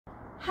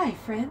Hi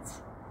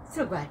friends,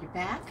 so glad you're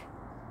back.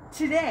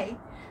 Today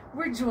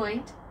we're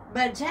joined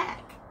by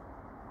Jack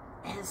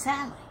and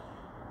Sally.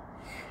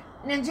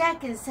 Now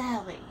Jack and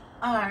Sally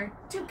are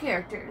two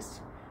characters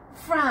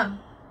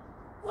from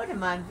one of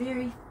my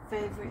very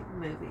favorite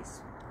movies.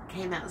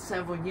 Came out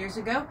several years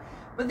ago,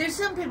 but there's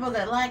some people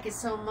that like it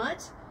so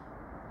much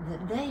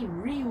that they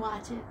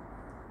rewatch it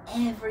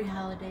every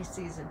holiday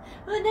season.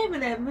 Well, the name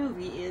of that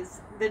movie is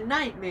The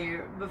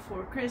Nightmare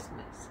Before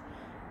Christmas.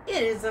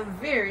 It is a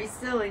very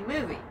silly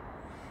movie.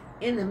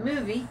 In the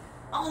movie,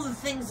 all the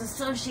things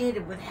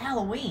associated with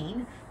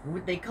Halloween,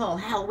 what they call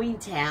Halloween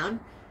Town,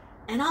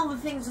 and all the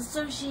things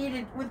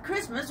associated with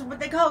Christmas, what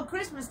they call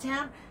Christmas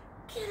Town,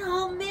 get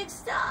all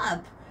mixed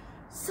up.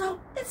 So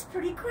it's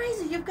pretty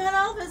crazy. You've got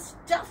all this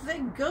stuff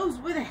that goes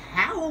with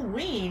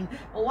Halloween.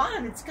 A lot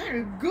of it's kind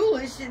of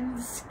ghoulish and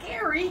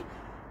scary,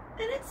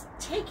 and it's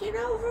taking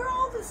over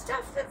all the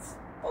stuff that's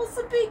supposed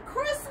to be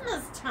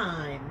Christmas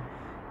time.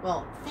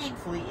 Well,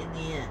 thankfully, in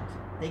the end,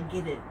 they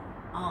get it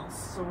all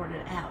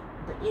sorted out,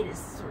 but it is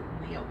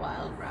certainly a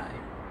wild ride.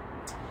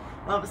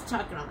 Well, I was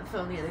talking on the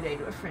phone the other day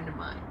to a friend of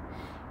mine,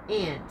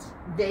 and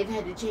they've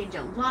had to change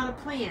a lot of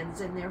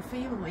plans in their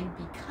family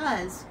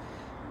because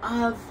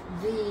of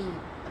the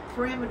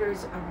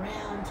parameters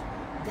around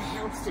the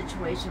health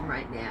situation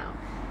right now.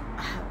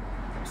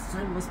 Their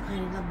son was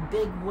planning a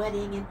big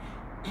wedding,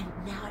 and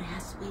now it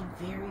has to be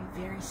very,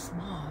 very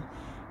small,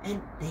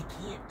 and they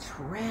can't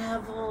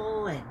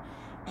travel, and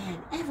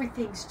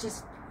everything's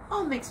just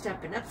all mixed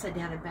up and upside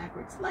down and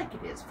backwards like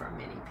it is for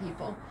many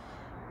people.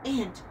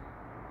 And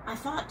I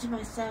thought to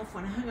myself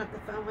when I hung up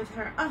the phone with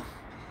her, oh,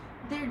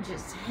 they're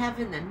just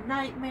having the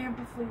nightmare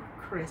before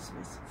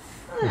Christmas.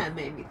 Well, that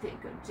made me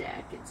think of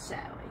Jack and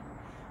Sally.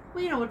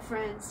 Well, you know what,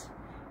 friends?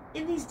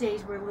 In these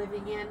days we're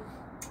living in,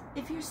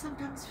 if you're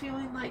sometimes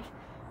feeling like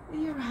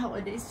your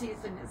holiday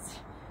season is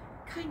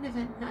kind of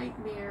a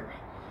nightmare,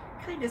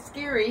 kind of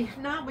scary,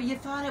 not what you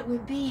thought it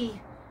would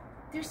be,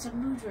 there's some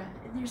mudra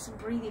and there's some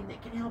breathing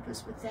that can help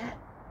us with that.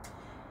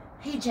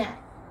 Hey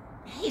Jack,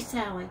 hey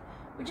Sally,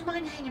 would you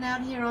mind hanging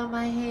out here on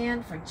my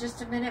hand for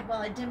just a minute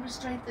while I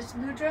demonstrate this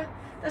mudra?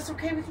 That's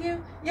okay with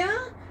you?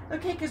 Yeah?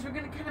 Okay, because we're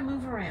going to kind of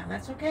move around.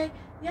 That's okay?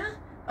 Yeah?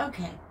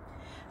 Okay.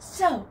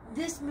 So,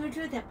 this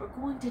mudra that we're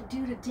going to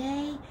do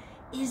today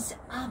is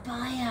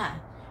Abaya.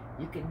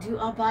 You can do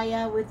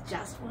Abaya with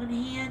just one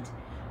hand,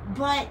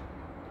 but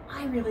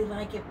I really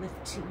like it with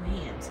two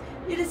hands.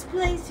 You just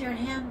place your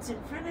hands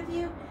in front of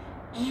you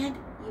and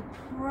you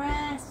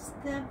press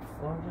them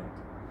forward.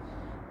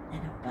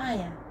 And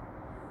Abaya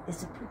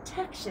is a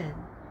protection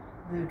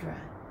mudra.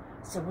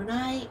 So when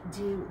I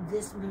do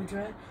this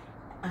mudra,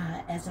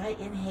 as I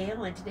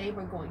inhale, and today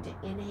we're going to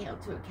inhale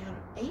to a count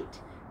of 8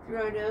 through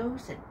our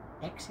nose and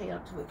exhale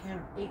to a count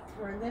of 8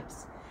 through our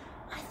lips,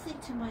 I think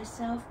to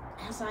myself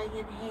as I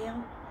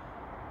inhale,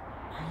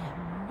 I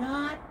am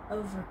not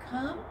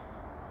overcome.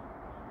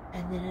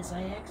 And then as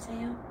I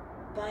exhale,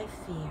 by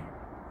fear.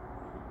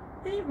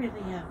 And it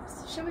really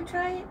helps. Shall we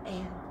try it?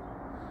 And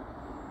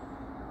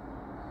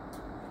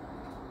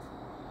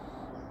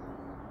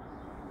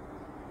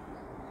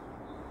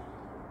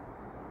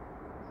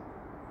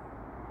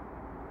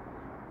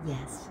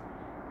yes,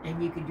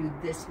 and you can do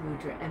this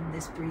mudra and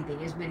this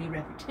breathing as many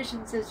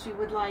repetitions as you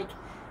would like,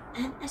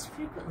 and as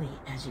frequently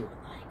as you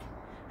would like.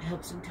 I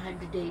hope sometime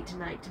today,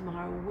 tonight,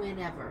 tomorrow,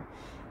 whenever,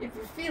 if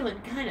you're feeling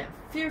kind of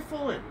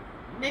fearful and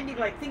maybe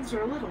like things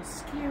are a little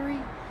scary,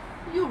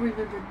 you'll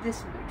remember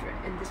this mudra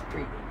and this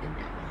breathing, and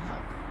that will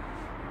help.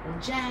 Well,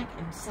 Jack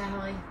and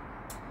Sally,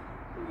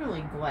 I'm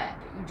really glad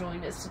that you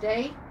joined us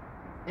today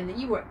and that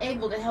you were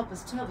able to help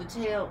us tell the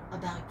tale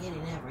about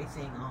getting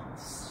everything all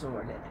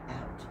sorted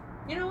out.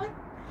 You know what?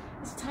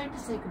 It's time to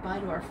say goodbye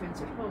to our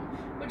friends at home.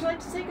 Would you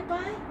like to say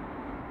goodbye?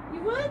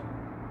 You would?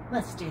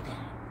 Let's do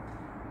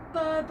that.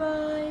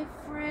 Bye-bye,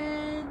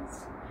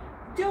 friends.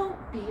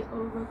 Don't be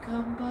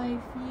overcome by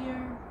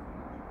fear.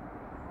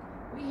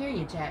 We hear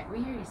you, Jack.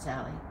 We hear you,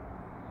 Sally.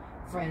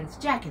 Friends,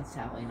 Jack and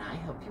Sally and I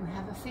hope you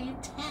have a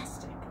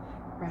fantastic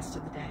rest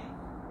of the day.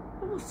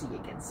 And we'll see you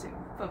again soon.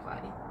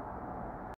 Bye-bye.